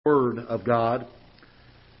Word of God,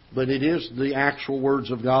 but it is the actual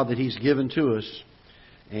words of God that He's given to us.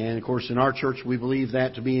 And, of course, in our church we believe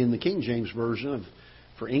that to be in the King James Version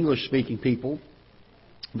for English-speaking people,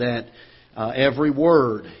 that every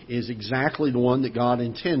word is exactly the one that God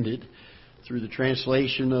intended through the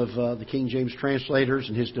translation of the King James translators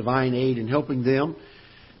and His divine aid in helping them.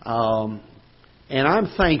 And I'm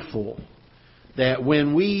thankful that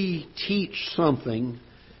when we teach something,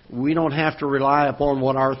 we don't have to rely upon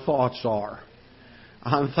what our thoughts are.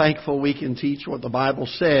 I'm thankful we can teach what the Bible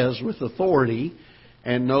says with authority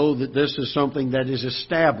and know that this is something that is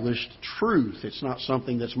established truth. It's not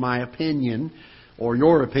something that's my opinion or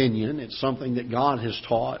your opinion. It's something that God has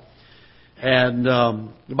taught. And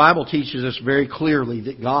the Bible teaches us very clearly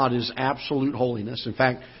that God is absolute holiness. In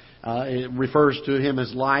fact, it refers to Him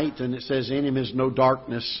as light, and it says in Him is no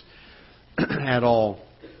darkness at all.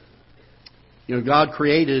 You know, God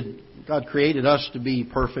created us to be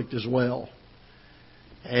perfect as well.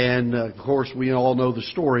 And of course, we all know the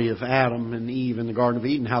story of Adam and Eve in the Garden of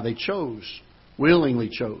Eden, how they willingly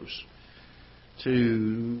chose to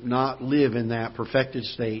not live in that perfected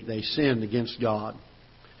state. They sinned against God.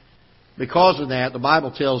 Because of that, the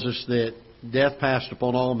Bible tells us that death passed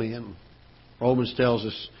upon all men. Romans tells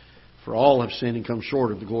us, for all have sinned and come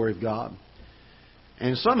short of the glory of God.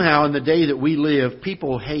 And somehow in the day that we live,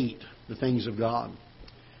 people hate the things of God.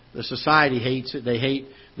 The society hates it. They hate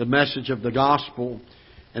the message of the gospel.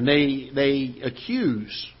 And they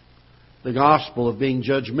accuse the gospel of being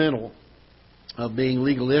judgmental, of being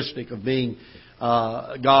legalistic, of being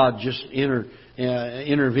God just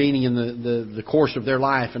intervening in the course of their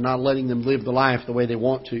life and not letting them live the life the way they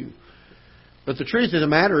want to. But the truth of the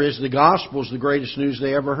matter is the gospel is the greatest news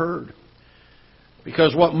they ever heard.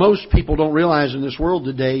 Because what most people don't realize in this world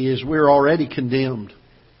today is we're already condemned.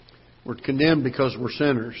 We're condemned because we're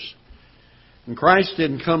sinners. And Christ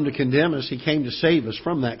didn't come to condemn us. He came to save us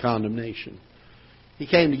from that condemnation. He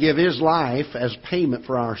came to give His life as payment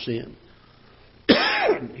for our sin.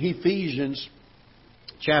 Ephesians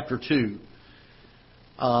chapter 2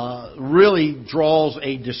 really draws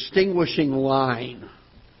a distinguishing line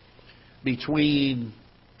between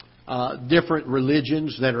different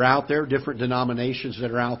religions that are out there, different denominations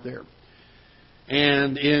that are out there.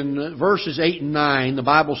 And in verses 8 and 9, the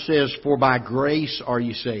Bible says, "For by grace are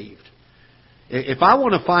you saved." If I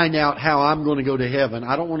want to find out how I'm going to go to heaven,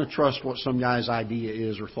 I don't want to trust what some guy's idea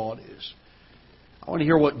is or thought is. I want to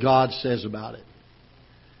hear what God says about it.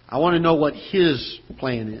 I want to know what His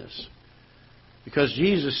plan is. Because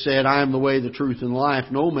Jesus said, "I am the way, the truth, and the life.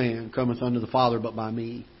 No man cometh unto the Father but by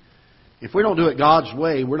me." If we don't do it God's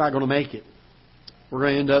way, we're not going to make it. We're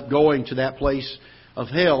going to end up going to that place of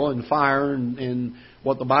hell and fire and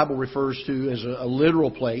what the Bible refers to as a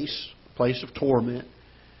literal place, a place of torment.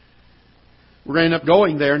 We're going to end up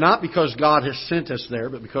going there not because God has sent us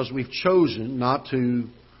there, but because we've chosen not to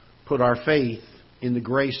put our faith in the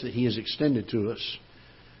grace that He has extended to us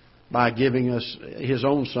by giving us His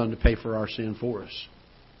own Son to pay for our sin for us.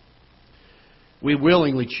 We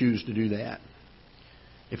willingly choose to do that.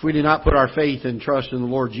 If we do not put our faith and trust in the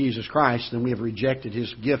Lord Jesus Christ, then we have rejected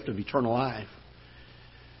His gift of eternal life.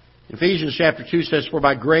 Ephesians chapter 2 says, "For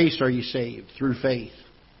by grace are you saved, through faith.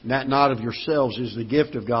 And that not of yourselves is the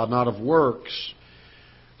gift of God, not of works,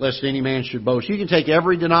 lest any man should boast." You can take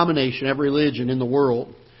every denomination, every religion in the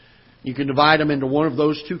world. You can divide them into one of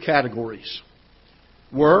those two categories.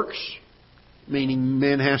 Works, meaning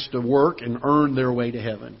men has to work and earn their way to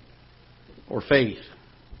heaven. Or faith.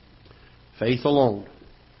 Faith alone.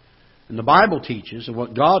 And the Bible teaches, and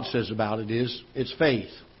what God says about it is, it's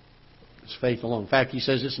faith. It's faith alone. In fact, He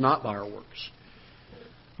says it's not by our works.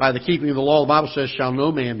 By the keeping of the law, the Bible says, "shall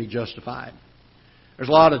no man be justified." There's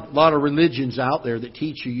a lot of religions out there that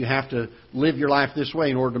teach you have to live your life this way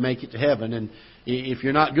in order to make it to heaven. And if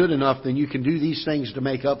you're not good enough, then you can do these things to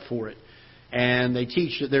make up for it. And they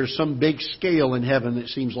teach that there's some big scale in heaven that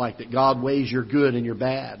seems like that God weighs your good and your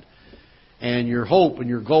bad. And your hope and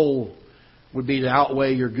your goal would be to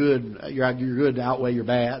outweigh your good to outweigh your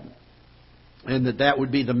bad. And that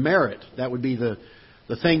would be the merit. That would be the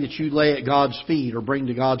thing that you lay at God's feet or bring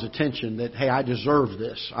to God's attention that, hey, I deserve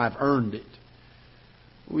this. I've earned it.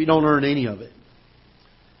 We don't earn any of it.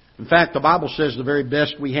 In fact, the Bible says the very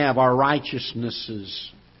best we have, our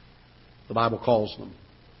righteousnesses, the Bible calls them,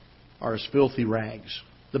 are as filthy rags.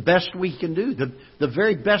 The best we can do, the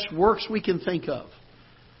very best works we can think of,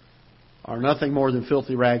 are nothing more than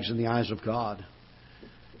filthy rags in the eyes of God.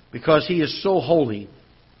 Because He is so holy.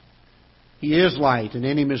 He is light, and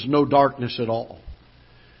in Him is no darkness at all.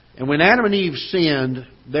 And when Adam and Eve sinned,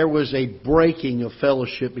 there was a breaking of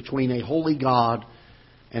fellowship between a holy God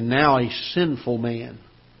and now a sinful man.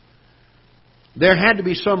 There had to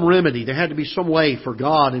be some remedy. There had to be some way for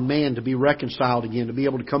God and man to be reconciled again, to be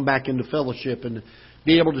able to come back into fellowship and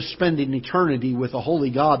be able to spend an eternity with a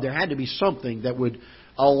holy God. There had to be something that would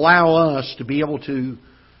allow us to be able to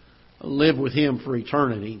live with Him for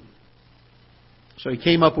eternity. So He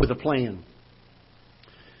came up with a plan.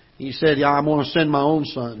 He said, yeah, I'm going to send my own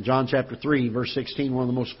Son. John chapter 3, verse 16, one of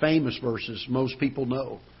the most famous verses most people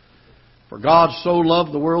know. For God so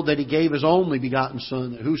loved the world that He gave His only begotten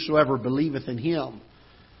Son, that whosoever believeth in Him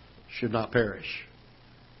should not perish,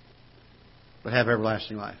 but have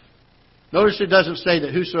everlasting life. Notice it doesn't say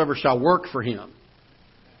that whosoever shall work for Him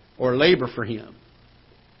or labor for Him.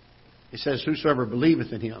 It says whosoever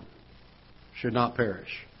believeth in Him should not perish,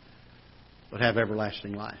 but have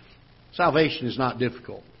everlasting life. Salvation is not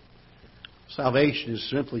difficult. Salvation is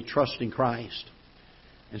simply trusting Christ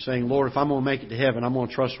and saying, Lord, if I'm going to make it to heaven, I'm going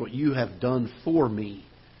to trust what You have done for me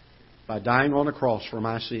by dying on the cross for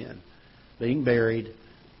my sin, being buried,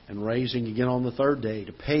 and raising again on the third day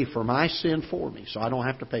to pay for my sin for me so I don't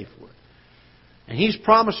have to pay for it. And He's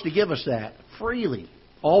promised to give us that freely.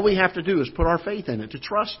 All we have to do is put our faith in it, to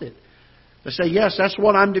trust it. To say, yes, that's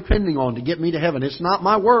what I'm depending on to get me to heaven. It's not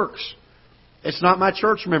my works. It's not my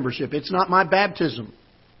church membership. It's not my baptism.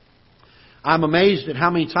 I'm amazed at how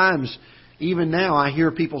many times, even now, I hear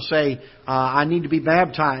people say, I need to be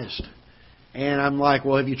baptized. And I'm like,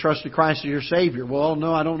 well, have you trusted Christ as your Savior? Well,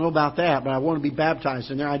 no, I don't know about that, but I want to be baptized.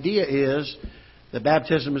 And their idea is that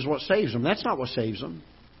baptism is what saves them. That's not what saves them.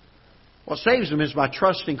 What saves them is by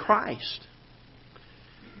trusting Christ.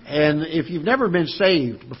 And if you've never been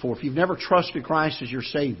saved before, if you've never trusted Christ as your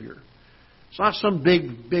Savior, it's not some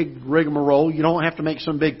big rigmarole. You don't have to make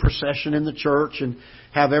some big procession in the church and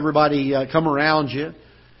have everybody come around you.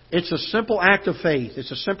 It's a simple act of faith.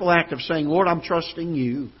 It's a simple act of saying, Lord, I'm trusting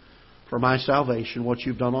You for my salvation, what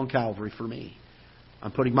You've done on Calvary for me.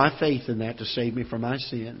 I'm putting my faith in that to save me from my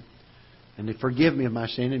sin and to forgive me of my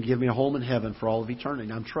sin and give me a home in heaven for all of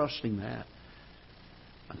eternity. I'm trusting that.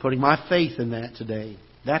 I'm putting my faith in that today.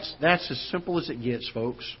 That's as simple as it gets,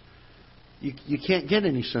 folks. You can't get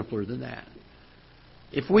any simpler than that.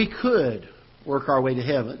 If we could work our way to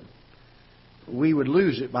heaven, we would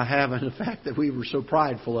lose it by having the fact that we were so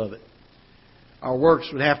prideful of it. Our works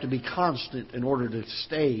would have to be constant in order to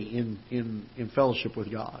stay in fellowship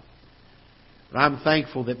with God. But I'm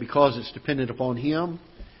thankful that because it's dependent upon Him,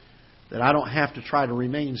 that I don't have to try to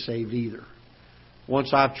remain saved either.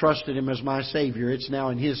 Once I've trusted Him as my Savior, it's now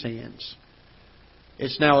in His hands.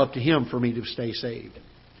 It's now up to Him for me to stay saved.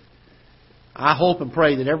 I hope and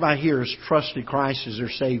pray that everybody here has trusted Christ as their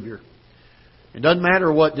Savior. It doesn't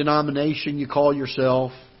matter what denomination you call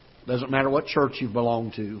yourself. It doesn't matter what church you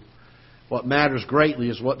belong to. What matters greatly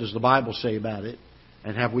is what does the Bible say about it,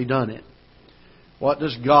 and have we done it? What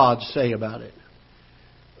does God say about it?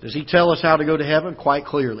 Does He tell us how to go to heaven? Quite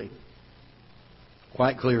clearly.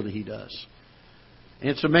 Quite clearly He does. And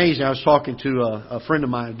it's amazing. I was talking to a friend of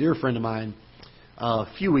mine, a dear friend of mine, a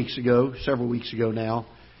few weeks ago, several weeks ago now.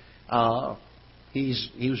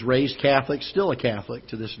 He was raised Catholic, still a Catholic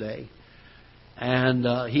to this day.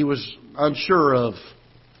 And he was unsure of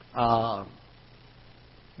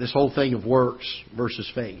this whole thing of works versus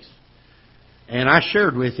faith. And I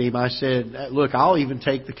shared with him, I said, look, I'll even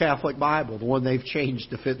take the Catholic Bible, the one they've changed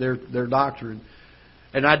to fit their doctrine.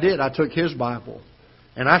 And I did. I took his Bible.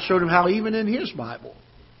 And I showed him how even in his Bible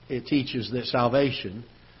it teaches that salvation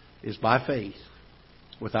is by faith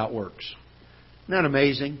without works. Isn't that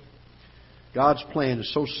amazing? God's plan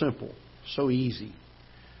is so simple, so easy.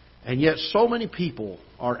 And yet so many people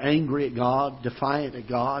are angry at God, defiant at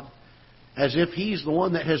God, as if He's the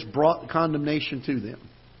one that has brought condemnation to them.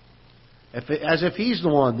 As if He's the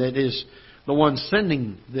one that is the one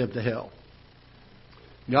sending them to hell.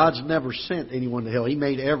 God's never sent anyone to hell. He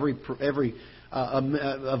made every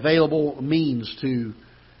available means to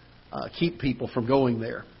keep people from going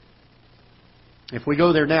there. If we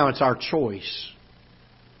go there now, it's our choice.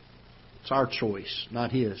 It's our choice,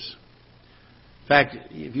 not His. In fact,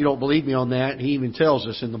 if you don't believe me on that, He even tells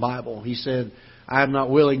us in the Bible. He said, I am not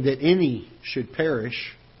willing that any should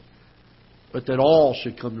perish, but that all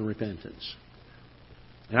should come to repentance.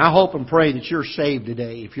 And I hope and pray that you're saved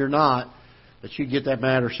today. If you're not, that you get that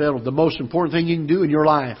matter settled. The most important thing you can do in your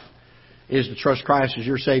life is to trust Christ as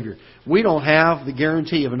your Savior. We don't have the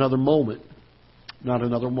guarantee of another moment. Not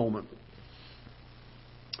another moment.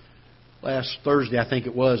 Last Thursday, I think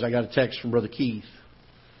it was, I got a text from Brother Keith.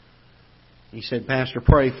 He said, Pastor,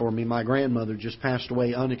 pray for me. My grandmother just passed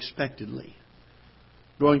away unexpectedly.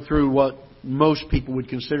 Going through what most people would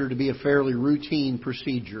consider to be a fairly routine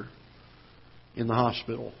procedure in the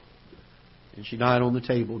hospital. And she died on the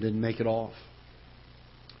table, didn't make it off.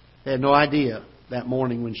 They had no idea that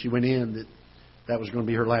morning when she went in that that was going to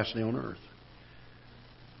be her last day on earth.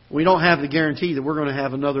 We don't have the guarantee that we're going to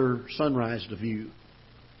have another sunrise to view.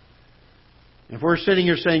 If we're sitting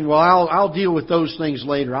here saying, well, I'll deal with those things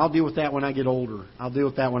later. I'll deal with that when I get older. I'll deal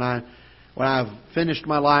with that when I've finished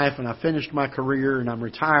my life and I've finished my career and I'm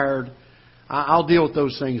retired. I'll deal with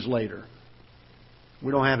those things later.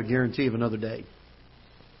 We don't have a guarantee of another day.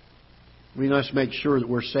 We must make sure that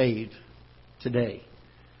we're saved today.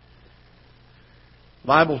 The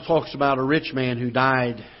Bible talks about a rich man who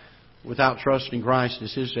died without trusting Christ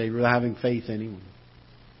as his Savior, without having faith in Him.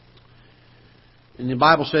 And the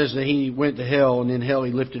Bible says that he went to hell, and in hell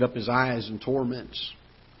he lifted up his eyes in torments.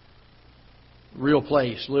 Real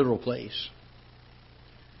place, literal place.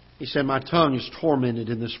 He said, my tongue is tormented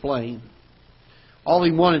in this flame. All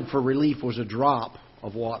he wanted for relief was a drop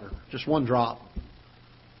of water. Just one drop.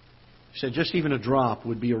 He said, just even a drop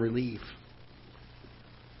would be a relief.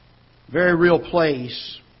 Very real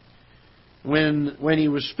place. When he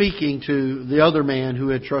was speaking to the other man who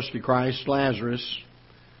had trusted Christ, Lazarus,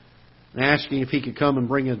 and asking if he could come and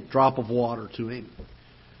bring a drop of water to him,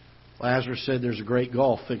 Lazarus said, there's a great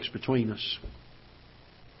gulf fixed between us.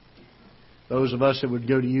 Those of us that would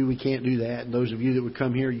go to you, we can't do that. And those of you that would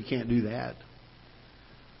come here, you can't do that.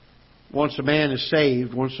 Once a man is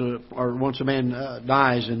saved, once a man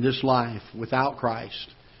dies in this life without Christ,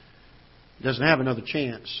 he doesn't have another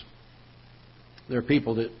chance. There are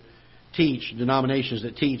people that teach, denominations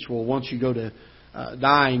that teach, well, once you go to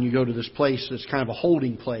die and you go to this place that's kind of a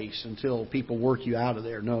holding place until people work you out of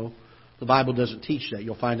there. No, the Bible doesn't teach that.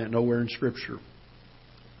 You'll find that nowhere in Scripture.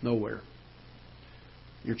 Nowhere.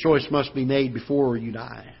 Your choice must be made before you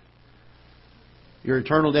die. Your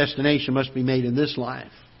eternal destination must be made in this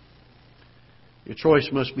life. Your choice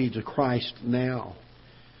must be to Christ now.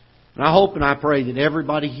 And I hope and I pray that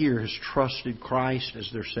everybody here has trusted Christ as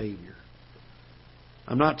their Savior.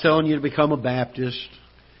 I'm not telling you to become a Baptist.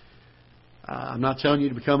 I'm not telling you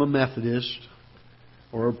to become a Methodist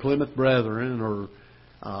or a Plymouth Brethren or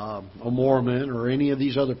a Mormon or any of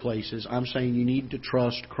these other places. I'm saying you need to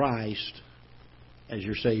trust Christ as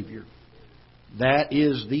your Savior. That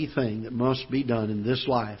is the thing that must be done in this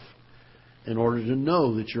life in order to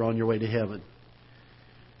know that you're on your way to heaven.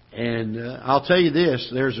 And I'll tell you this,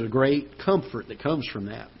 there's a great comfort that comes from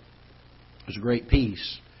that. There's a great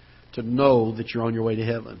peace to know that you're on your way to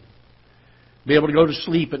heaven. Be able to go to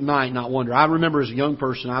sleep at night, not wonder. I remember as a young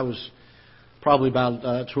person, I was probably about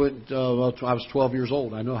I was 12 years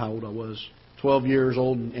old. I know how old I was. 12 years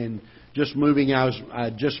old and just moving.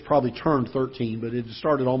 I just probably turned 13, but it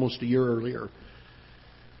started almost a year earlier.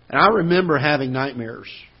 And I remember having nightmares.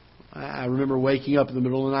 I remember waking up in the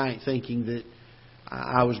middle of the night thinking that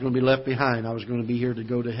I was going to be left behind. I was going to be here to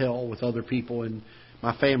go to hell with other people, and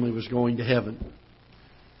my family was going to heaven.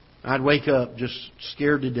 I'd wake up just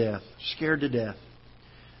scared to death.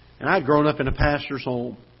 And I'd grown up in a pastor's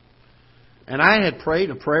home. And I had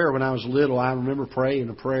prayed a prayer when I was little. I remember praying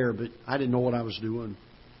a prayer, but I didn't know what I was doing.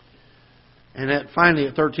 And finally,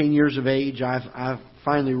 at 13 years of age, I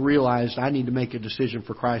finally realized I need to make a decision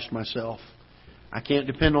for Christ myself. I can't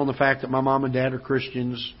depend on the fact that my mom and dad are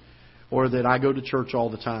Christians, or that I go to church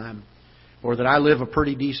all the time, or that I live a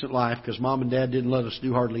pretty decent life because mom and dad didn't let us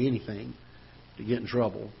do hardly anything to get in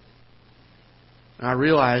trouble. And I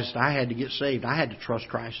realized I had to get saved. I had to trust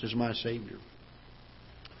Christ as my Savior.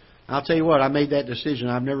 I'll tell you what, I made that decision.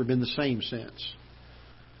 I've never been the same since.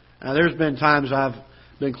 Now, there's been times I've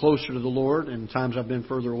been closer to the Lord and times I've been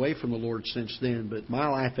further away from the Lord since then, but my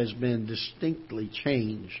life has been distinctly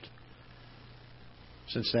changed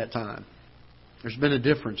since that time. There's been a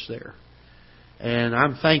difference there. And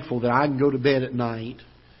I'm thankful that I can go to bed at night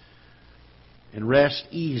and rest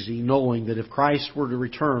easy knowing that if Christ were to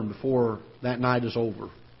return before that night is over,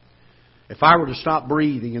 if I were to stop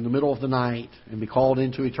breathing in the middle of the night and be called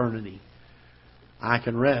into eternity, I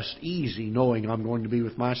can rest easy knowing I'm going to be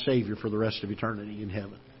with my Savior for the rest of eternity in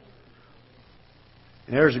heaven.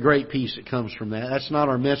 And there's a great peace that comes from that. That's not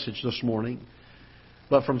our message this morning.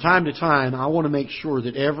 But from time to time, I want to make sure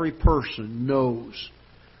that every person knows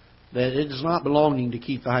that it is not belonging to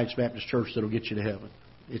Ketha Heights Baptist Church that will get you to heaven.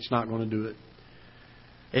 It's not going to do it.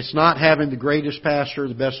 It's not having the greatest pastor,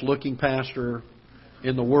 the best looking pastor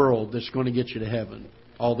in the world that's going to get you to heaven,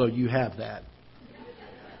 although you have that.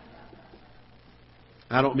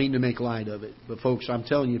 I don't mean to make light of it, but folks, I'm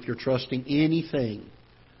telling you, if you're trusting anything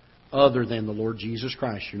other than the Lord Jesus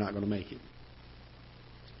Christ, you're not going to make it.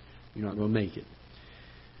 You're not going to make it.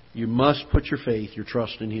 You must put your faith, your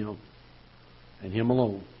trust in Him, and Him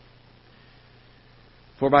alone.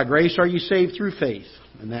 For by grace are you saved through faith,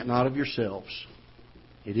 and that not of yourselves.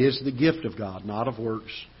 It is the gift of God, not of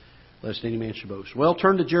works, lest any man should boast. Well,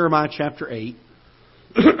 turn to Jeremiah chapter 8.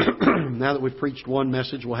 Now that we've preached one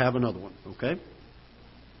message, we'll have another one, okay?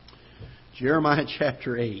 Jeremiah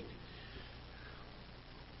chapter 8.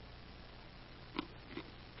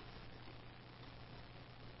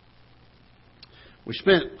 We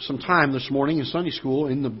spent some time this morning in Sunday school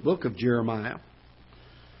in the book of Jeremiah.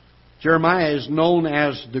 Jeremiah is known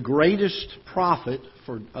as the greatest prophet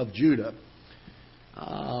of Judah.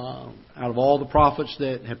 Out of all the prophets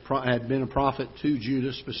that had been a prophet to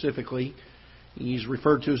Judah specifically, he's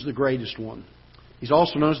referred to as the greatest one. He's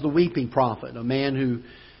also known as the weeping prophet, a man who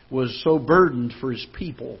was so burdened for his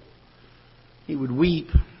people. He would weep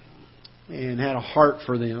and had a heart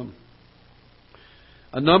for them.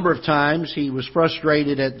 A number of times he was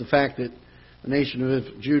frustrated at the fact that the nation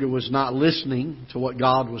of Judah was not listening to what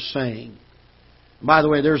God was saying. And by the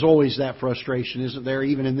way, there's always that frustration, isn't there,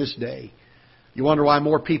 even in this day? You wonder why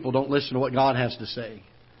more people don't listen to what God has to say.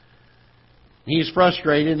 He's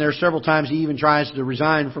frustrated, and there are several times he even tries to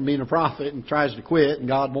resign from being a prophet and tries to quit, and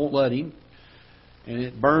God won't let him. And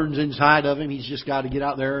it burns inside of him. He's just got to get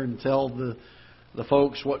out there and tell the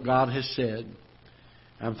folks what God has said.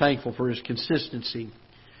 I'm thankful for his consistency.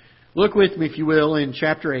 Look with me, if you will, in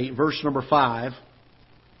chapter 8, verse number 5.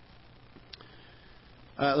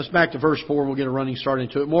 Let's back to verse 4 and we'll get a running start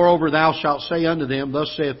into it. Moreover, thou shalt say unto them,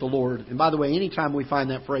 thus saith the Lord. And by the way, anytime we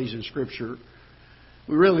find that phrase in Scripture,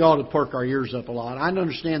 we really ought to perk our ears up a lot. I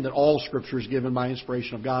understand that all Scripture is given by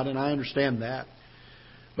inspiration of God, and I understand that.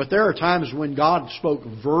 But there are times when God spoke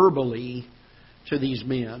verbally to these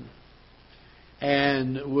men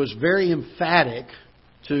and was very emphatic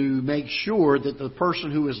to make sure that the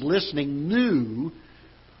person who was listening knew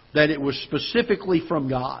that it was specifically from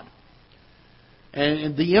God.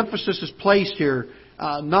 And the emphasis is placed here,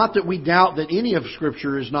 not that we doubt that any of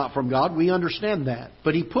Scripture is not from God. We understand that.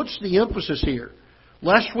 But He puts the emphasis here,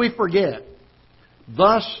 lest we forget.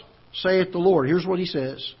 Thus saith the Lord. Here's what He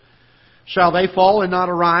says. Shall they fall and not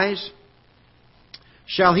arise?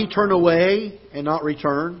 Shall He turn away and not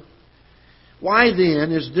return? Why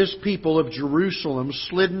then is this people of Jerusalem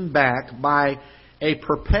slidden back by a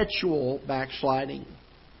perpetual backsliding?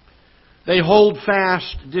 They hold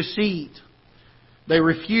fast deceit. They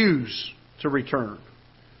refuse to return.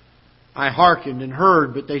 I hearkened and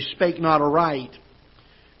heard, but they spake not aright.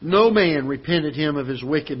 No man repented him of his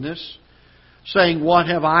wickedness, saying, What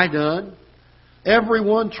have I done? Every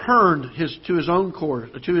one turned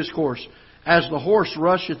to his course, as the horse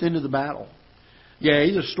rusheth into the battle.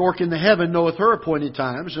 Yea, the stork in the heaven knoweth her appointed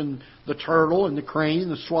times, and the turtle and the crane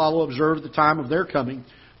and the swallow observe the time of their coming.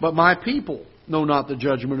 But my people know not the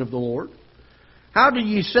judgment of the Lord. How do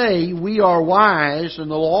ye say, We are wise,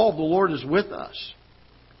 and the law of the Lord is with us?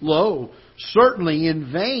 Lo, certainly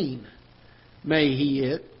in vain may he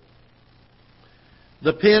it.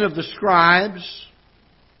 The pen of the scribes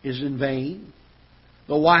is in vain.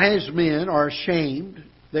 The wise men are ashamed.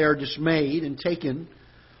 They are dismayed and taken.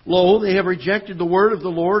 Lo, they have rejected the word of the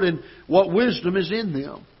Lord, and what wisdom is in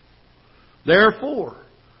them? Therefore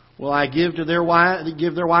will I give their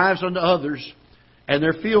wives unto others, and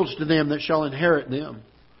their fields to them that shall inherit them.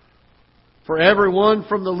 For everyone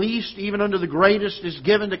from the least even unto the greatest is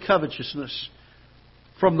given to covetousness.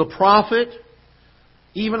 From the prophet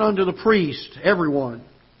even unto the priest, everyone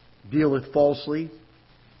dealeth falsely.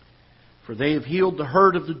 For they have healed the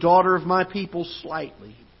hurt of the daughter of my people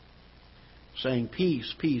slightly, saying,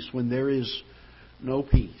 Peace, peace, when there is no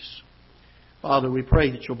peace. Father, we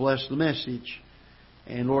pray that You'll bless the message.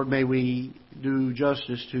 And Lord, may we do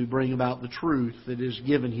justice to bring about the truth that is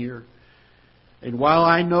given here. And while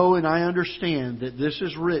I know and I understand that this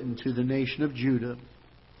is written to the nation of Judah,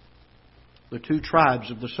 the two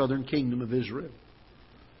tribes of the southern kingdom of Israel,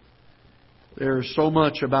 there is so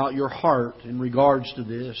much about Your heart in regards to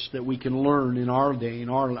this that we can learn in our day, in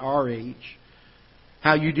our age.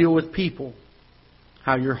 How You deal with people.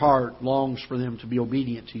 How Your heart longs for them to be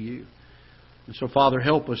obedient to You. And so, Father,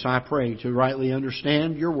 help us, I pray, to rightly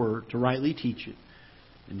understand Your Word, to rightly teach it.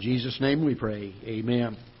 In Jesus' name we pray.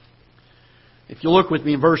 Amen. If you look with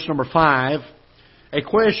me in verse number 5, a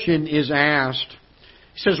question is asked.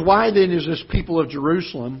 He says, Why then is this people of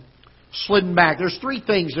Jerusalem slidden back? There's three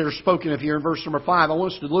things that are spoken of here in verse number 5 I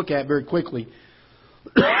want us to look at very quickly.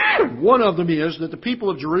 One of them is that the people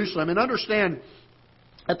of Jerusalem, and understand,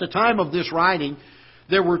 at the time of this writing,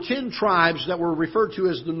 there were 10 tribes that were referred to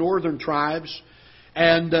as the northern tribes,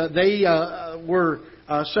 and they were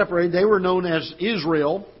separated. They were known as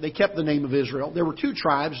Israel. They kept the name of Israel. There were 2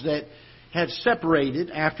 tribes that had separated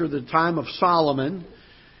after the time of Solomon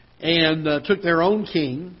and took their own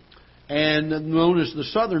king. and known as the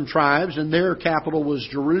southern tribes, and their capital was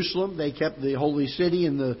Jerusalem. They kept the holy city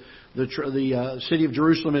and the city of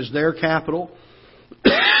Jerusalem as their capital.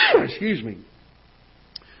 Excuse me.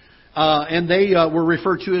 And they were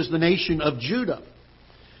referred to as the nation of Judah.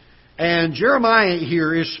 And Jeremiah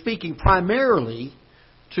here is speaking primarily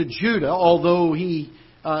to Judah, although he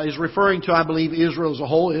is referring to, I believe, Israel as a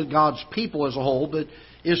whole, God's people as a whole, but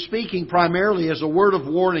is speaking primarily as a word of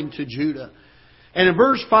warning to Judah. And in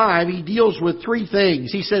verse 5, he deals with three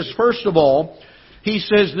things. He says, first of all, he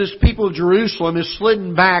says this people of Jerusalem is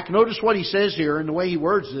slidden back. Notice what he says here and the way he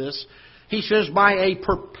words this. He says, by a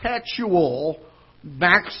perpetual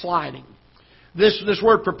backsliding. This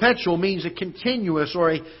word perpetual means a continuous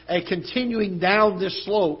or a continuing down this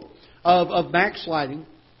slope of backsliding.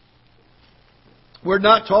 We're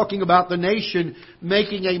not talking about the nation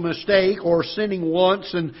making a mistake or sinning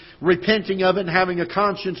once and repenting of it and having a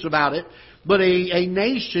conscience about it, but a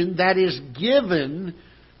nation that is given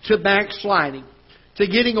to backsliding, to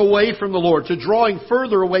getting away from the Lord, to drawing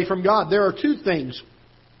further away from God. There are two things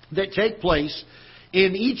that take place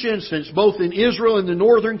in each instance, both in Israel in the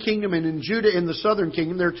northern kingdom and in Judah in the southern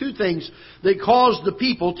kingdom. There are two things that cause the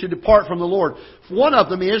people to depart from the Lord. One of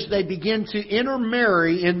them is they begin to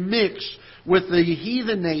intermarry and mix with the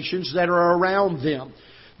heathen nations that are around them.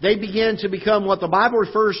 They begin to become what the Bible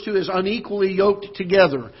refers to as unequally yoked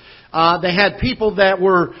together. They had people that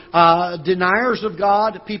were deniers of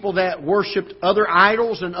God, people that worshipped other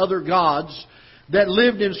idols and other gods that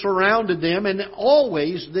lived and surrounded them, and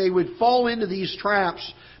always they would fall into these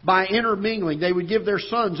traps by intermingling. They would give their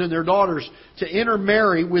sons and their daughters to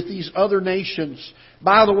intermarry with these other nations.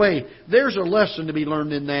 By the way, there's a lesson to be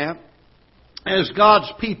learned in that. As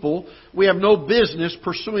God's people, we have no business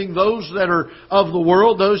pursuing those that are of the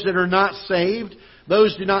world, those that are not saved,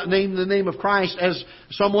 those do not name the name of Christ as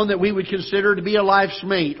someone that we would consider to be a life's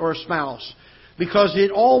mate or a spouse. Because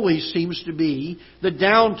it always seems to be the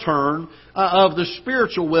downturn of the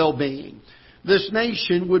spiritual well-being. This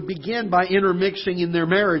nation would begin by intermixing in their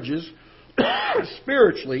marriages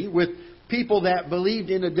spiritually with people that believed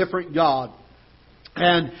in a different God.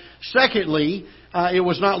 And secondly, it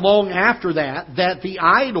was not long after that the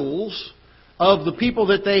idols of the people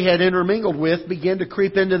that they had intermingled with began to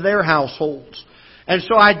creep into their households. And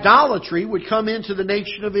so idolatry would come into the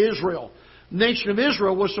nation of Israel. The nation of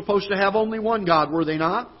Israel was supposed to have only one God, were they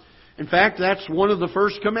not? In fact, that's one of the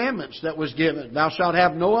first commandments that was given. Thou shalt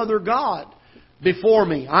have no other God before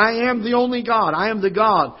me. I am the only God. I am the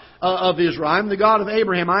God of Israel. I am the God of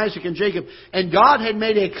Abraham, Isaac, and Jacob. And God had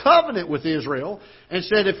made a covenant with Israel and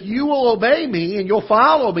said, if you will obey me and you'll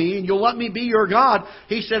follow me and you'll let me be your God,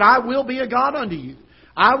 He said, I will be a God unto you.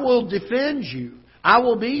 I will defend you. I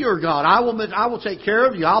will be your God. I will take care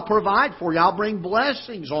of you. I'll provide for you. I'll bring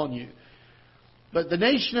blessings on you. But the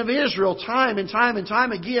nation of Israel, time and time and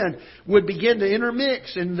time again, would begin to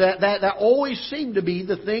intermix. And that always seemed to be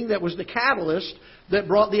the thing that was the catalyst that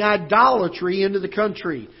brought the idolatry into the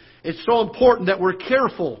country. It's so important that we're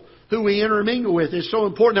careful who we intermingle with. It's so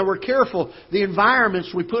important that we're careful the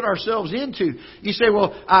environments we put ourselves into. You say,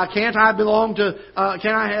 well, can't I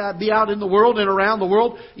be out in the world and around the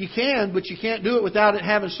world? You can, but you can't do it without it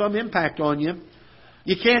having some impact on you.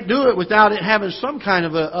 You can't do it without it having some kind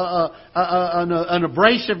of an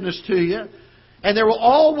abrasiveness to you. And there will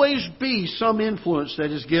always be some influence that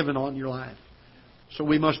is given on your life. So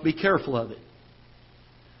we must be careful of it.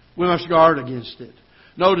 We must guard against it.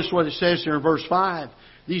 Notice what it says here in verse 5.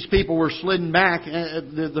 These people were slidden back,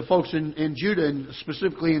 the folks in Judah and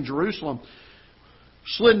specifically in Jerusalem,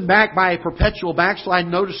 slidden back by a perpetual backslide.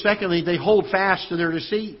 Notice secondly, they hold fast to their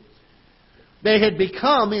deceit. They had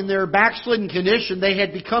become, in their backslidden condition, they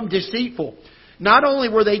had become deceitful. Not only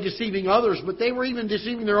were they deceiving others, but they were even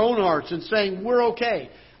deceiving their own hearts and saying, we're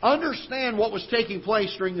okay. Understand what was taking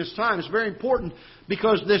place during this time. It's very important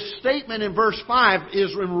because this statement in verse 5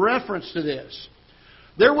 is in reference to this.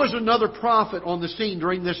 There was another prophet on the scene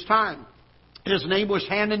during this time. His name was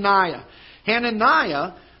Hananiah.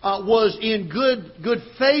 Hananiah was in good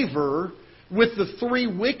favor with the three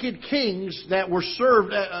wicked kings that were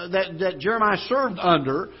served, that Jeremiah served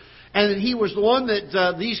under. And he was the one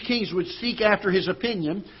that these kings would seek after his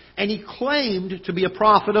opinion. And he claimed to be a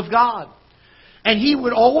prophet of God. And he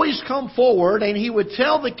would always come forward and he would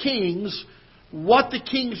tell the kings what the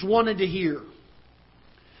kings wanted to hear.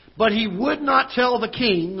 But he would not tell the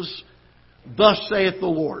kings, thus saith the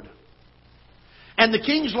Lord. And the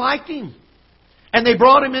kings liked him. And they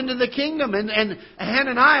brought him into the kingdom. And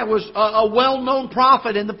Hananiah was a well-known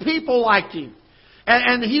prophet. And the people liked him.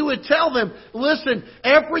 And he would tell them, listen,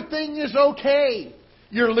 everything is okay.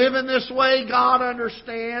 You're living this way. God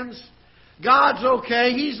understands. God's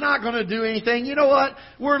okay. He's not going to do anything. You know what?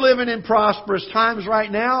 We're living in prosperous times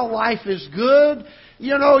right now. Life is good.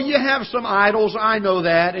 You know, you have some idols. I know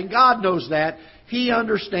that. And God knows that. He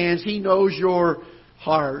understands. He knows your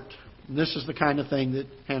heart. And this is the kind of thing that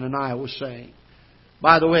Hananiah was saying.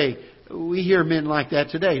 By the way, we hear men like that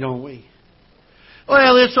today, don't we?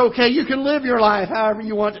 Well, it's okay. You can live your life however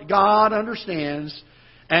you want. God understands.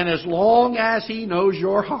 And as long as He knows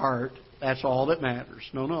your heart, that's all that matters.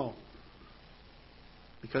 No.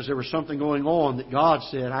 Because there was something going on that God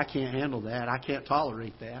said, I can't handle that. I can't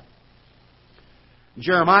tolerate that.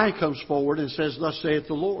 Jeremiah comes forward and says, Thus saith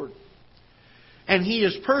the Lord. And he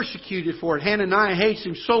is persecuted for it. Hananiah hates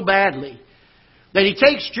him so badly that he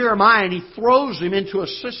takes Jeremiah and he throws him into a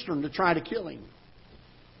cistern to try to kill him.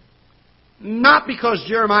 Not because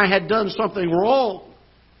Jeremiah had done something wrong,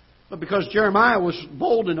 but because Jeremiah was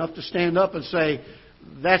bold enough to stand up and say,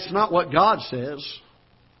 that's not what God says.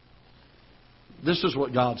 This is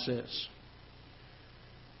what God says.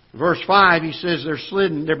 Verse 5, he says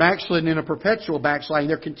they're backslidden in a perpetual backsliding.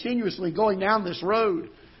 They're continuously going down this road.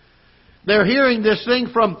 They're hearing this thing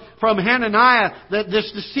from Hananiah, that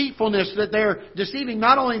this deceitfulness, that they're deceiving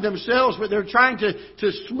not only themselves, but they're trying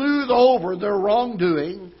to smooth over their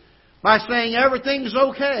wrongdoing by saying everything's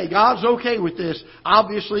okay. God's okay with this.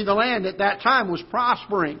 Obviously, the land at that time was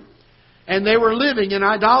prospering. And they were living in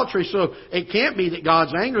idolatry. So it can't be that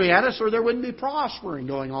God's angry at us, or there wouldn't be prospering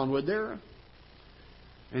going on, would there?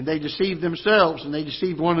 And they deceived themselves, and they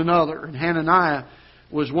deceived one another. And Hananiah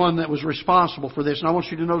was one that was responsible for this. And I want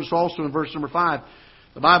you to notice also in verse number 5,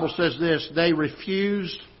 the Bible says this, they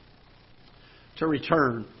refused to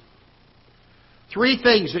return. 3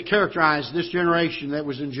 things that characterized this generation that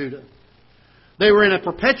was in Judah. They were in a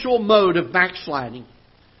perpetual mode of backsliding.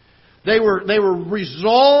 They were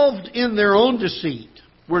resolved in their own deceit.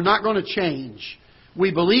 We're not going to change.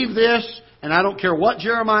 We believe this, and I don't care what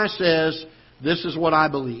Jeremiah says, this is what I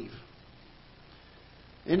believe.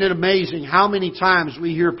 Isn't it amazing how many times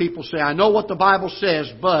we hear people say, I know what the Bible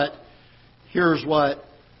says, but here's what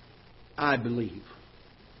I believe.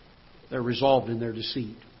 They're resolved in their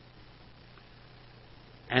deceit.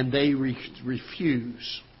 And they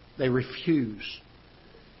refuse. They refuse.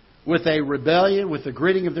 With a rebellion, with the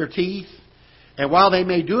gritting of their teeth. And while they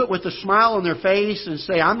may do it with a smile on their face and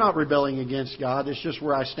say, I'm not rebelling against God, it's just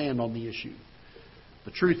where I stand on the issue.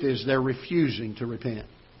 The truth is they're refusing to repent.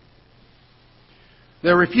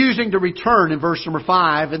 They're refusing to return in verse number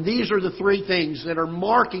 5. And these are the 3 things that are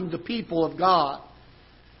marking the people of God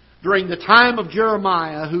during the time of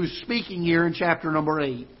Jeremiah, who's speaking here in chapter number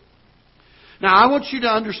 8. Now, I want you to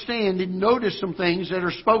understand and notice some things that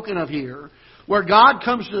are spoken of here, where God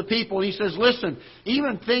comes to the people and He says, listen,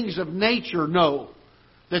 even things of nature know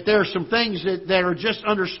that there are some things that are just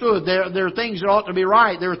understood. There are things that ought to be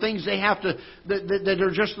right. There are things they have to, that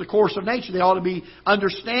are just the course of nature. They ought to be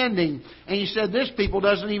understanding. And He said, this people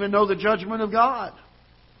doesn't even know the judgment of God.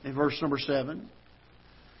 In verse number 7.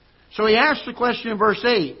 So He asked the question in verse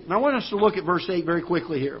 8. And I want us to look at verse 8 very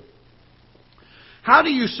quickly here. How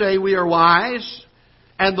do you say we are wise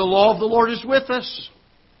and the law of the Lord is with us?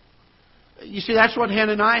 You see, that's what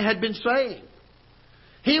Hananiah had been saying.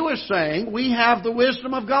 He was saying, we have the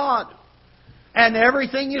wisdom of God. And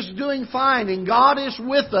everything is doing fine. And God is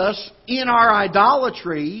with us in our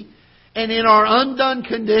idolatry and in our undone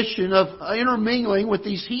condition of intermingling with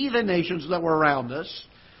these heathen nations that were around us.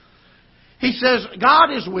 He says,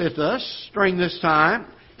 God is with us during this time.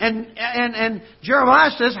 And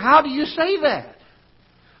Jeremiah says, how do you say that?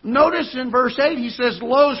 Notice in verse 8, he says,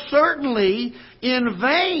 lo, certainly in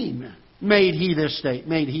vain made he this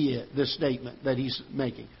statement that he's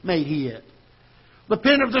making. Made he it. The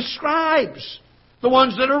pen of the scribes, the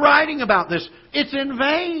ones that are writing about this, it's in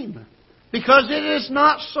vain. Because it is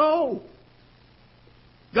not so.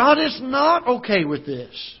 God is not okay with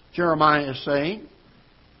this, Jeremiah is saying.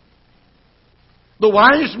 The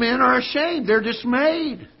wise men are ashamed. They're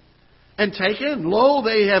dismayed and taken. Lo,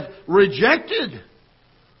 they have rejected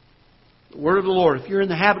the word of the Lord. If you're in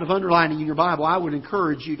the habit of underlining in your Bible, I would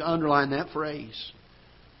encourage you to underline that phrase.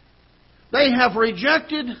 They have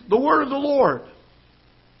rejected the word of the Lord.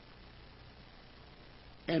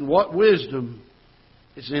 And what wisdom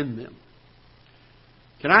is in them.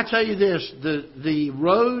 Can I tell you this? The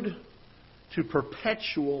road to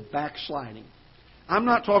perpetual backsliding. I'm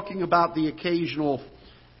not talking about the occasional,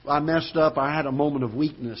 I messed up, I had a moment of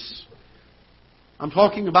weakness. I'm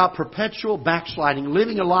talking about perpetual backsliding,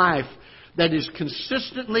 living a life that is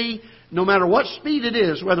consistently, no matter what speed it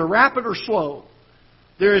is, whether rapid or slow,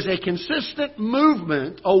 there is a consistent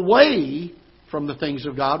movement away from the things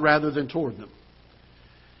of God rather than toward them.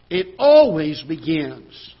 It always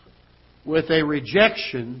begins with a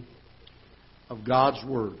rejection of God's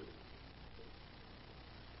Word.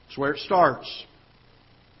 That's where it starts.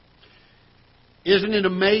 Isn't it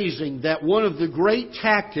amazing that one of the great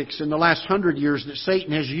tactics in the last 100 years that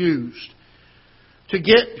Satan has used to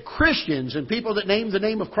get Christians and people that name the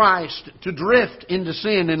name of Christ to drift into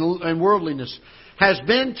sin and worldliness has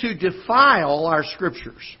been to defile our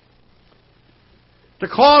Scriptures. To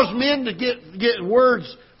cause men to get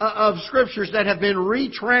words of Scriptures that have been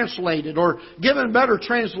retranslated or given better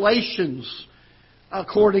translations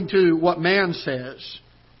according to what man says.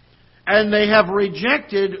 And they have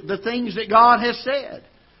rejected the things that God has said.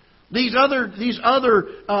 These other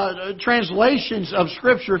translations of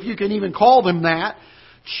Scripture, if you can even call them that,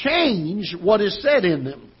 change what is said in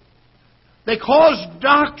them. They cause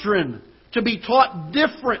doctrine to be taught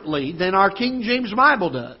differently than our King James Bible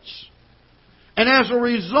does. And as a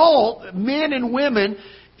result, men and women,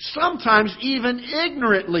 sometimes even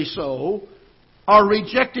ignorantly so, are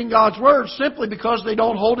rejecting God's Word simply because they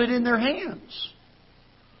don't hold it in their hands.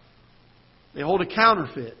 They hold a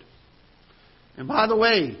counterfeit. And by the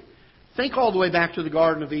way, think all the way back to the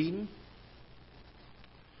Garden of Eden.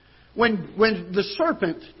 When the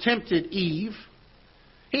serpent tempted Eve,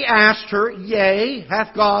 he asked her, "Yea,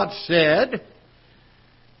 hath God said?"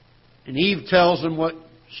 And Eve tells him what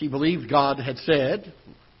she believed God had said.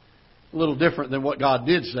 A little different than what God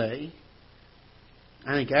did say.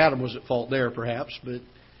 I think Adam was at fault there perhaps, but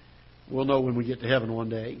we'll know when we get to heaven one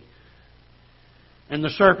day. And the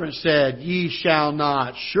serpent said, "Ye shall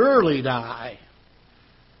not surely die."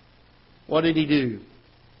 What did he do?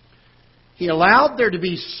 He allowed there to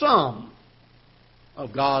be some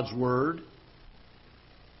of God's Word,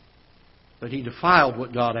 but he defiled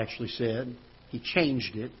what God actually said. He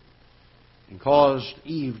changed it and caused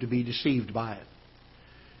Eve to be deceived by it.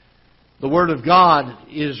 The Word of God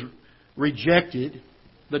is rejected.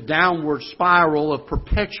 The downward spiral of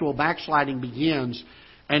perpetual backsliding begins.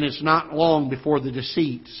 And it's not long before the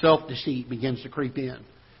deceit, self-deceit, begins to creep in.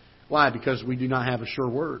 Why? Because we do not have a sure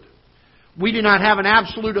word. We do not have an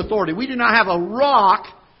absolute authority. We do not have a rock.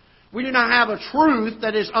 We do not have a truth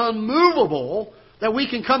that is unmovable that we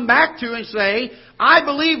can come back to and say, "I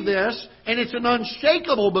believe this," and it's an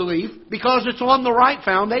unshakable belief because it's on the right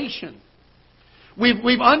foundation.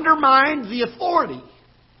 We've undermined the authority.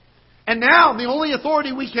 And now the only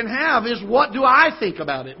authority we can have is, what do I think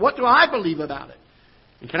about it? What do I believe about it?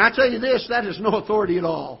 And can I tell you this? That is no authority at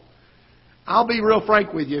all. I'll be real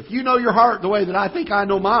frank with you. If you know your heart the way that I think I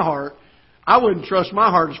know my heart, I wouldn't trust my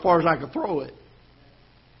heart as far as I could throw it.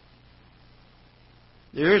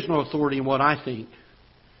 There is no authority in what I think.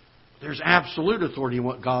 There's absolute authority in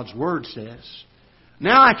what God's Word says.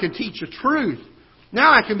 Now I can teach a truth.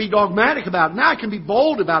 Now I can be dogmatic about it. Now I can be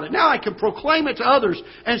bold about it. Now I can proclaim it to others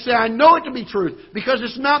and say, I know it to be truth because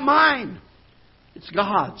it's not mine. It's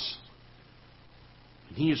God's.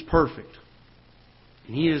 And He is perfect.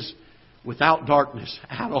 And He is without darkness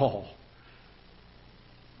at all.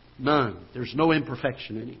 None. There's no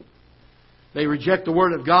imperfection in Him. They reject the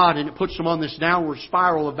Word of God, and it puts them on this downward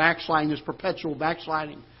spiral of backsliding, this perpetual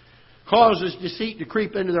backsliding. Causes deceit to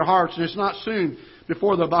creep into their hearts, and it's not soon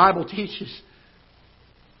before the Bible teaches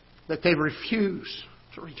that they refuse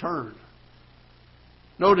to return.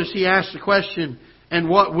 Notice He asks the question, and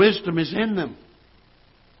what wisdom is in them?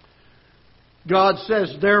 God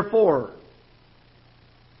says, therefore,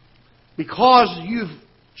 because you've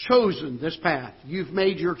chosen this path, you've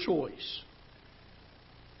made your choice.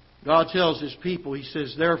 God tells His people, He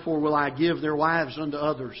says, therefore will I give their wives unto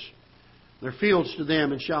others, their fields to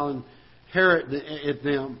them, and shall inherit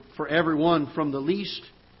them. For everyone from the least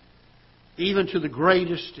even to the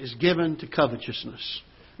greatest is given to covetousness.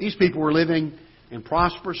 These people were living in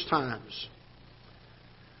prosperous times.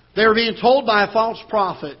 They were being told by a false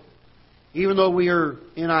prophet, even though we are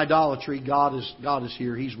in idolatry, God is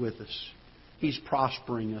here. He's with us. He's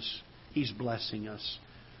prospering us. He's blessing us.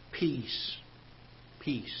 Peace.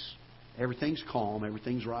 Peace. Everything's calm.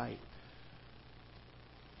 Everything's right.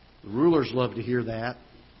 The rulers love to hear that.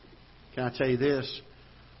 Can I tell you this?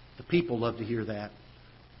 The people love to hear that.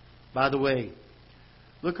 By the way,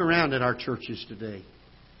 look around at our churches today.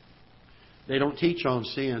 They don't teach on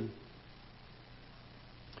sin.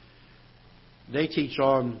 They teach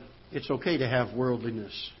on it's okay to have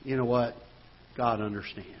worldliness. You know what? God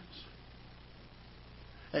understands.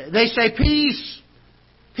 They say peace.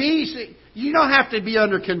 Peace. You don't have to be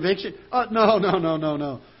under conviction.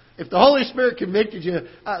 No. If the Holy Spirit convicted you,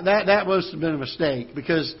 that must have been a mistake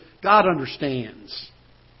because God understands.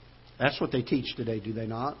 That's what they teach today, do they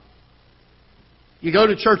not? You go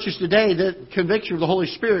to churches today, the conviction of the Holy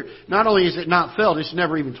Spirit, not only is it not felt, it's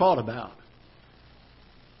never even taught about.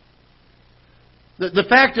 The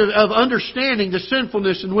fact of understanding the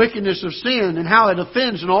sinfulness and wickedness of sin and how it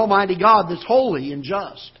offends an almighty God that's holy and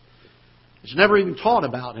just. It's never even taught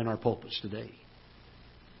about in our pulpits today.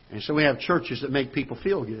 And so we have churches that make people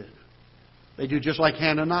feel good. They do just like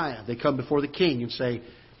Hananiah. They come before the king and say,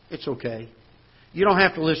 it's okay. You don't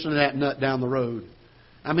have to listen to that nut down the road.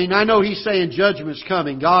 I mean, I know he's saying judgment's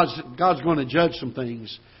coming. God's going to judge some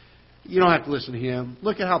things. You don't have to listen to him.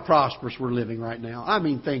 Look at how prosperous we're living right now. I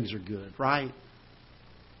mean, things are good, right?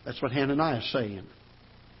 That's what Hananiah is saying.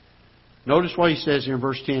 Notice what he says here in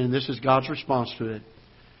verse 10, and this is God's response to it.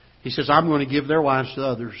 He says, I'm going to give their wives to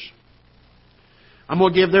others. I'm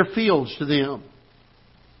going to give their fields to them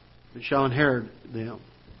that shall inherit them.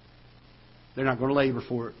 They're not going to labor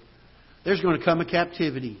for it. There's going to come a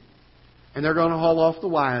captivity. And they're going to haul off the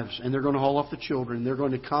wives. And they're going to haul off the children. They're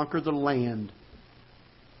going to conquer the land.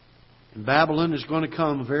 And Babylon is going to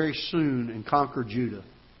come very soon and conquer Judah.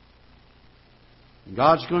 And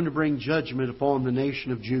God's going to bring judgment upon the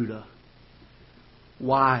nation of Judah.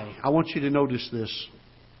 Why? I want you to notice this.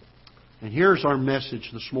 And here's our message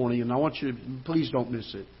this morning. And I want you to, please don't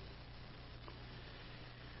miss it.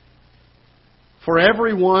 For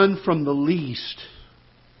everyone from the least,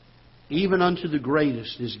 even unto the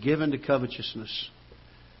greatest, is given to covetousness.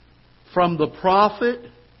 From the prophet,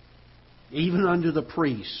 even unto the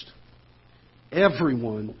priest,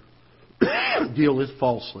 everyone dealeth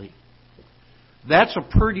falsely. That's a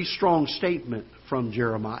pretty strong statement from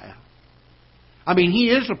Jeremiah. I mean, he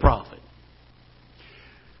is a prophet.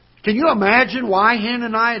 Can you imagine why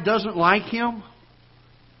Hananiah doesn't like him?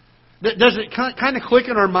 Does it kind of click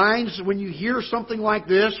in our minds when you hear something like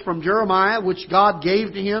this from Jeremiah, which God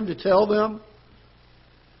gave to him to tell them?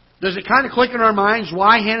 Does it kind of click in our minds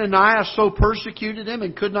why Hananiah so persecuted him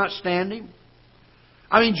and could not stand him?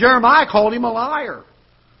 I mean, Jeremiah called him a liar.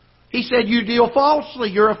 He said, you deal falsely.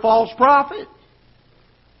 You're a false prophet.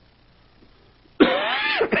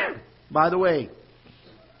 By the way,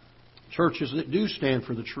 churches that do stand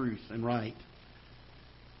for the truth and right,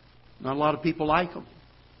 not a lot of people like them.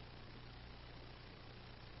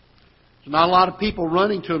 There's not a lot of people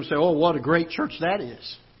running to them and say, oh, what a great church that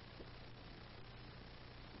is.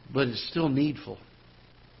 But it's still needful.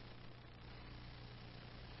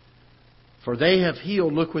 For they have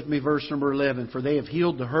healed, look with me, verse number 11. For they have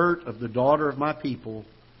healed the hurt of the daughter of my people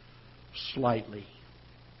slightly.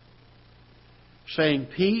 Saying,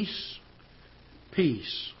 peace,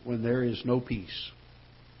 peace, when there is no peace.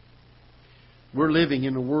 We're living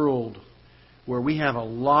in a world where we have a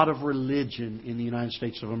lot of religion in the United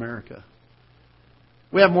States of America.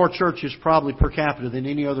 We have more churches probably per capita than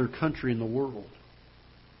any other country in the world.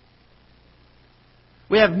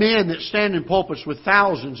 We have men that stand in pulpits with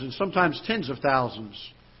thousands and sometimes tens of thousands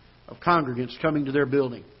of congregants coming to their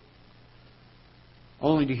building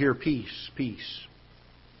only to hear peace, peace.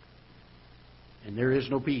 And there is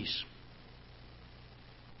no peace.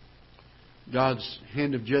 God's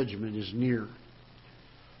hand of judgment is near.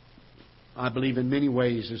 I believe in many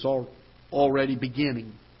ways is already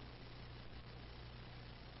beginning.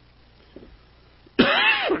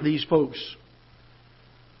 These folks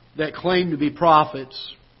that claim to be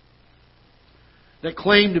prophets, that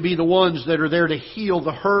claim to be the ones that are there to heal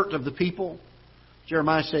the hurt of the people,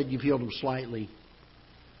 Jeremiah said, you've healed them slightly.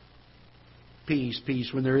 Peace, peace,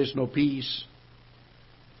 when there is no peace.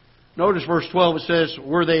 Notice verse 12, it says,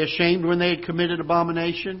 were they ashamed when they had committed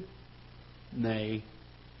abomination? Nay.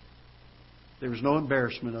 There was no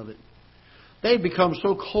embarrassment of it. They had become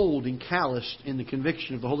so cold and calloused in the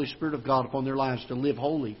conviction of the Holy Spirit of God upon their lives to live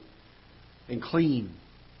holy and clean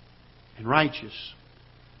and righteous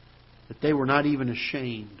that they were not even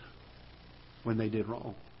ashamed when they did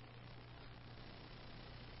wrong.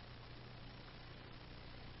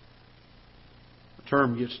 The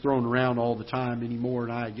term gets thrown around all the time anymore,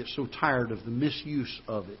 and I get so tired of the misuse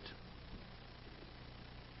of it.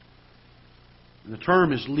 And the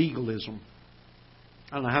term is legalism.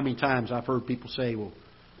 I don't know how many times I've heard people say, well,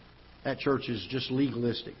 that church is just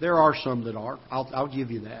legalistic. There are some that are. I'll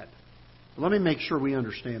give you that. But let me make sure we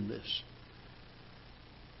understand this.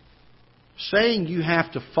 Saying you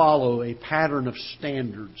have to follow a pattern of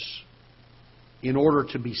standards in order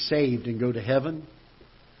to be saved and go to heaven,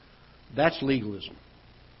 that's legalism.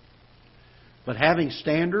 But having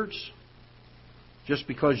standards just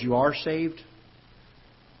because you are saved,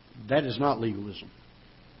 that is not legalism.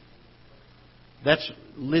 That's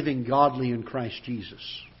living godly in Christ Jesus.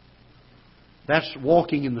 That's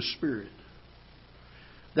walking in the Spirit.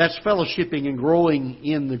 That's fellowshipping and growing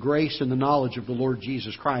in the grace and the knowledge of the Lord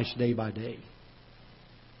Jesus Christ day by day.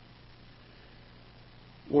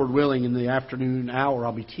 Lord willing, in the afternoon hour,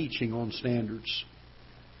 I'll be teaching on standards.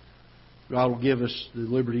 God will give us the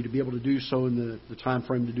liberty to be able to do so in the time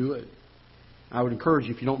frame to do it. I would encourage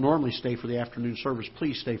you, if you don't normally stay for the afternoon service,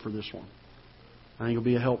 please stay for this one. I think it'll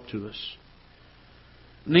be a help to us.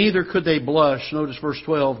 Neither could they blush. Notice verse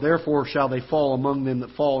 12. Therefore shall they fall among them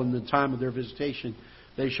that fall in the time of their visitation.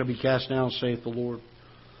 They shall be cast down, saith the Lord.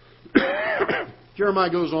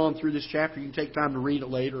 Jeremiah goes on through this chapter. You can take time to read it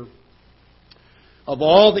later. Of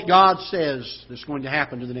all that God says that's going to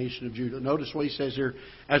happen to the nation of Judah. Notice what He says here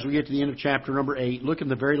as we get to the end of chapter number 8. Look in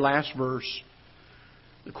the very last verse.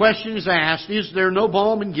 The question is asked, is there no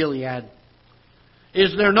balm in Gilead?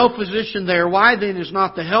 Is there no physician there? Why then is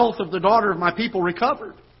not the health of the daughter of my people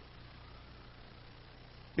recovered?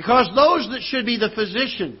 Because those that should be the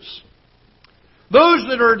physicians, those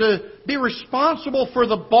that are to be responsible for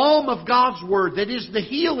the balm of God's Word, that is the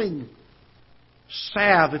healing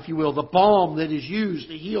salve, if you will, the balm that is used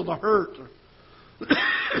to heal the hurt,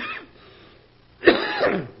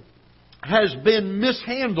 has been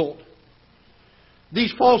mishandled.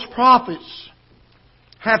 These false prophets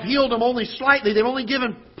have healed them only slightly. They've only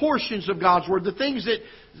given portions of God's Word, the things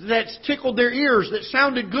that tickled their ears, that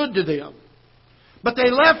sounded good to them. But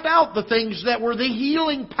they left out the things that were the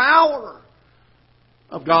healing power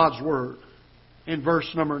of God's Word in verse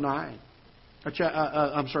number 9.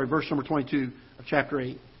 Verse number 22 of chapter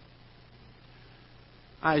 8.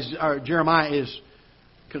 Jeremiah is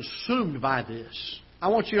consumed by this. I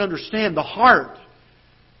want you to understand the heart,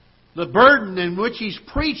 the burden in which he's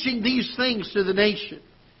preaching these things to the nation.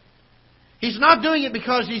 He's not doing it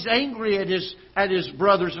because he's angry at his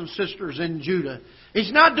brothers and sisters in Judah.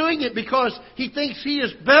 He's not doing it because he thinks he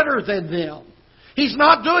is better than them. He's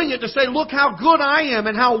not doing it to say, look how good I am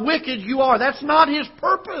and how wicked you are. That's not his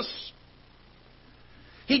purpose.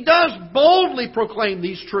 He does boldly proclaim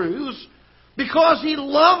these truths because he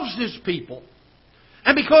loves his people.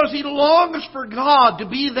 And because he longs for God to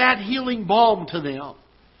be that healing balm to them.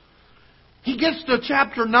 He gets to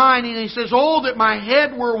chapter 9 and he says, oh, that my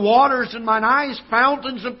head were waters and mine eyes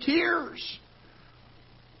fountains of tears,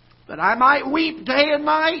 that I might weep day and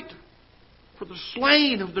night for the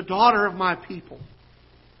slain of the daughter of my people.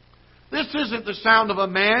 This isn't the sound of a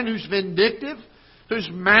man who's vindictive, who's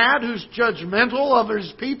mad, who's judgmental of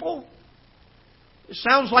his people. It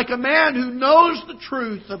sounds like a man who knows the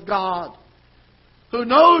truth of God, who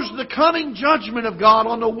knows the coming judgment of God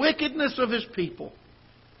on the wickedness of His people.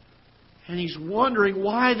 And he's wondering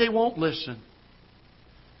why they won't listen.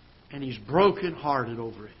 And he's brokenhearted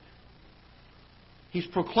over it. He's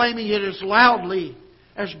proclaiming it as loudly,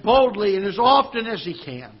 as boldly, and as often as he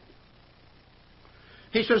can.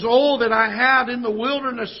 He says, oh, that I had in the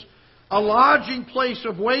wilderness a lodging place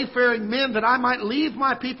of wayfaring men, that I might leave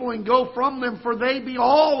my people and go from them, for they be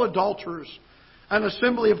all adulterers, an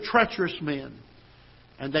assembly of treacherous men.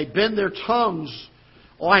 And they bend their tongues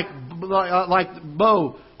like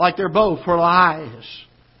their bow for lies.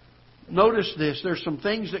 Notice this. There's some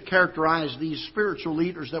things that characterize these spiritual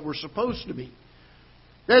leaders that were supposed to be.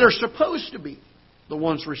 That are supposed to be the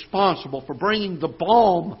ones responsible for bringing the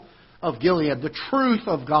balm of Gilead, the truth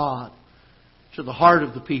of God, to the heart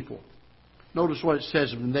of the people. Notice what it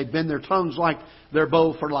says of them. They bend their tongues like their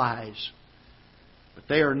bow for lies. But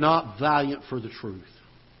they are not valiant for the truth.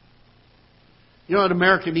 You know what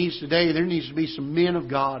America needs today? There needs to be some men of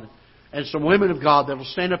God and some women of God that will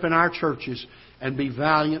stand up in our churches and be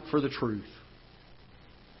valiant for the truth.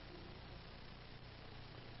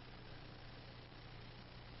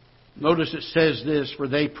 Notice it says this, for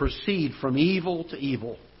they proceed from evil to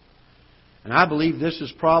evil. And I believe this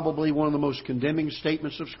is probably one of the most condemning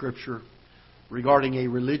statements of Scripture regarding a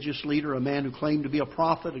religious leader, a man who claimed to be a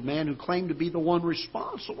prophet, a man who claimed to be the one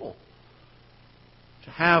responsible to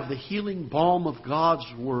have the healing balm of God's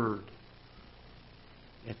Word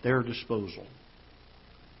at their disposal.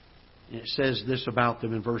 And it says this about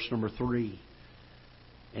them in verse number 3.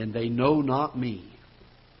 And they know not me,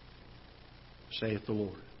 saith the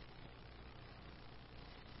Lord.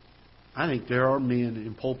 I think there are men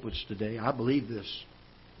in pulpits today. I believe this.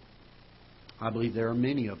 I believe there are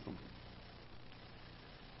many of them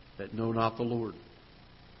that know not the Lord.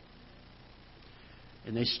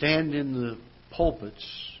 And they stand in the pulpits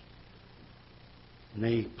and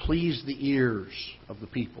they please the ears of the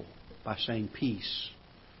people by saying peace.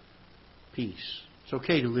 Peace. It's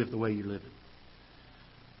okay to live the way you're living.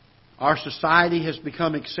 Our society has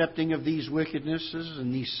become accepting of these wickednesses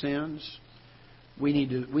and these sins. We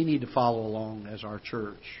need to follow along as our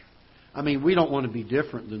church. I mean, we don't want to be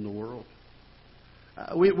different than the world.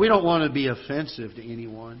 We don't want to be offensive to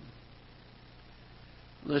anyone.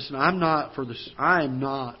 Listen, I am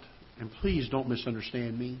not, and please don't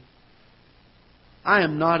misunderstand me. I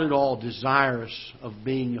am not at all desirous of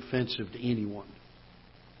being offensive to anyone.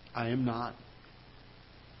 I am not.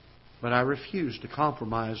 But I refuse to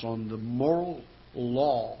compromise on the moral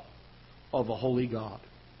law of a holy God.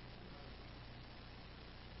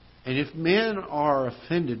 And if men are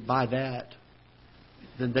offended by that,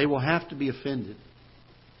 then they will have to be offended.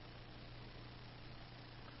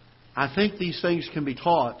 I think these things can be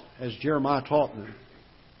taught, as Jeremiah taught them,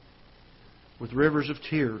 with rivers of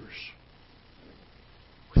tears,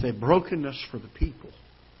 with a brokenness for the people.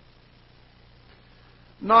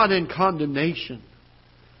 Not in condemnation,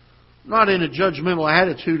 not in a judgmental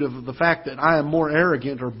attitude of the fact that I am more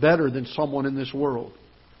arrogant or better than someone in this world,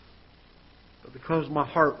 but because my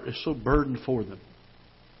heart is so burdened for them.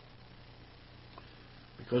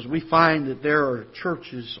 Because we find that there are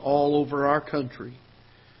churches all over our country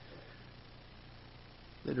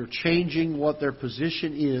that are changing what their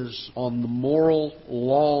position is on the moral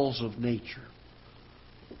laws of nature,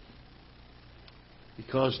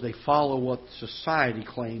 because they follow what society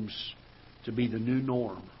claims to be the new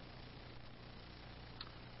norm,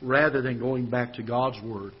 rather than going back to God's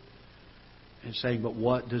Word and saying, but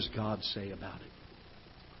what does God say about it?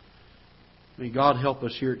 May God help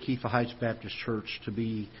us here at Ketha Heights Baptist Church to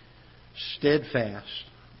be steadfast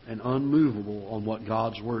and unmovable on what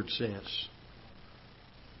God's Word says.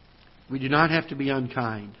 We do not have to be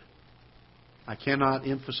unkind. I cannot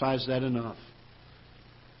emphasize that enough.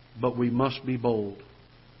 But we must be bold.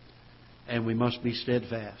 And we must be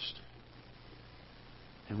steadfast.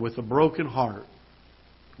 And with a broken heart,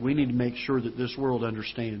 we need to make sure that this world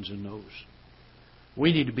understands and knows.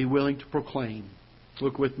 We need to be willing to proclaim.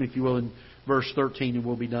 Look with me, if you will, in verse 13, and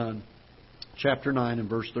we'll be done. Chapter 9 and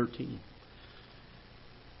verse 13.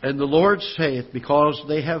 And the Lord saith, because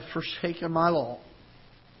they have forsaken my law,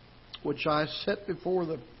 which I set before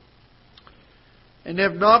them, and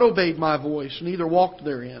have not obeyed my voice, neither walked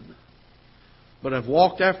therein, but have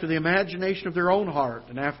walked after the imagination of their own heart,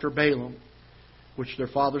 and after Balaam, which their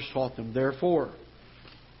fathers taught them. Therefore,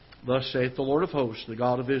 thus saith the Lord of hosts, the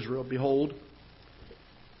God of Israel, behold,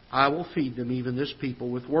 I will feed them, even this people,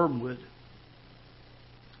 with wormwood,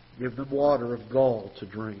 give them water of gall to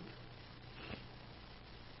drink.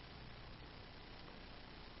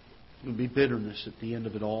 There will be bitterness at the end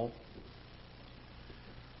of it all.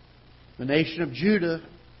 The nation of Judah,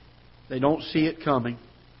 they don't see it coming,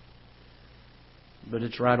 but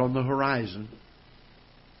it's right on the horizon.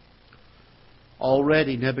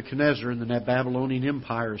 Already Nebuchadnezzar and the Babylonian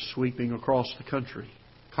Empire is sweeping across the country,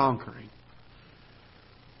 conquering.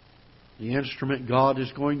 The instrument God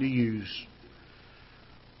is going to use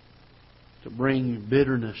to bring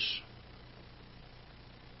bitterness,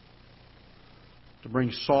 to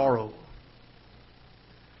bring sorrow.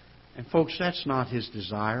 And folks, that's not His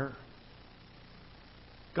desire.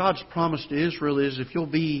 God's promise to Israel is, if you'll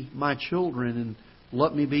be my children and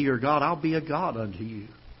let me be your God, I'll be a God unto you.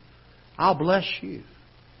 I'll bless you.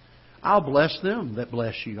 I'll bless them that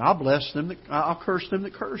bless you. I'll curse them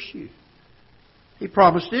that curse you. He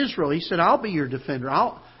promised Israel, He said, I'll be your defender.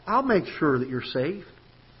 I'll make sure that you're safe.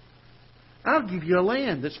 I'll give you a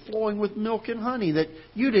land that's flowing with milk and honey that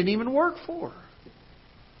you didn't even work for.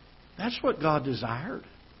 That's what God desired.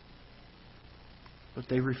 But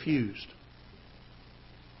they refused.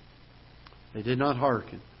 They did not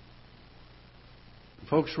hearken.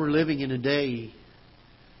 Folks, we're living in a day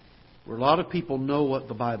where a lot of people know what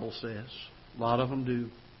the Bible says. A lot of them do.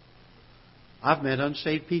 I've met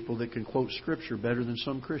unsaved people that can quote Scripture better than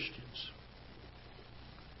some Christians.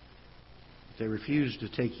 They refuse to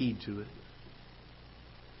take heed to it.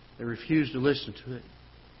 They refuse to listen to it.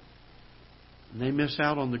 And they miss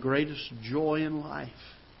out on the greatest joy in life.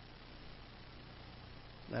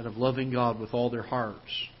 That of loving God with all their hearts.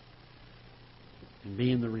 And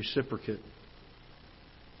being the reciprocate,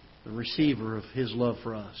 the receiver of His love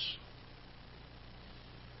for us.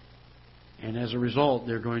 And as a result,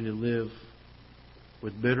 they're going to live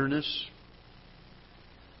with bitterness.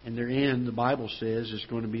 And their end, the Bible says, is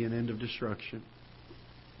going to be an end of destruction.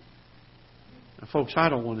 Now, folks, I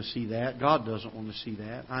don't want to see that. God doesn't want to see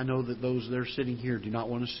that. I know that those that are sitting here do not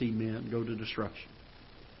want to see men go to destruction.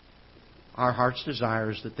 Our heart's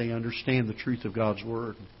desire is that they understand the truth of God's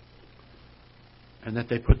Word. And that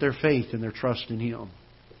they put their faith and their trust in Him.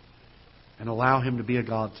 And allow Him to be a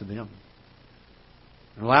God to them.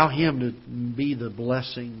 And allow Him to be the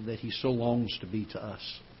blessing that He so longs to be to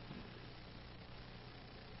us.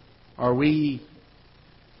 Are we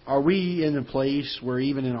in a place where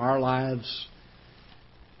even in our lives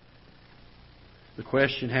the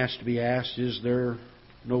question has to be asked, is there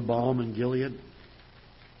no balm in Gilead?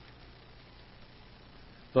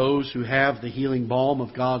 Those who have the healing balm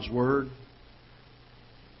of God's Word,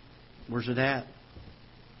 Where's it at?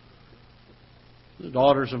 The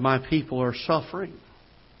daughters of my people are suffering.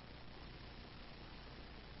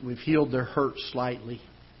 We've healed their hurt slightly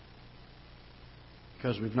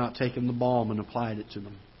because we've not taken the balm and applied it to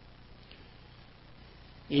them.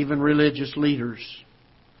 Even religious leaders,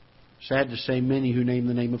 sad to say, many who name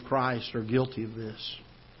the name of Christ are guilty of this.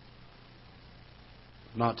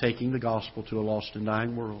 Not taking the gospel to a lost and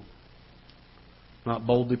dying world. Not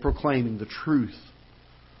boldly proclaiming the truth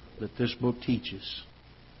that this book teaches.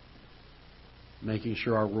 Making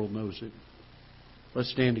sure our world knows it.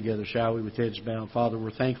 Let's stand together, shall we, with heads bowed. Father,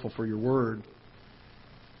 we're thankful for your word.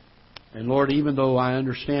 And Lord, even though I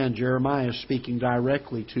understand Jeremiah is speaking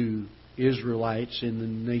directly to Israelites in the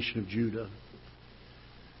nation of Judah,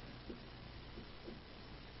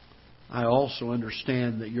 I also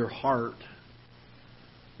understand that your heart,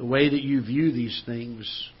 the way that you view these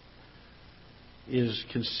things, is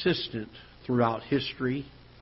consistent throughout history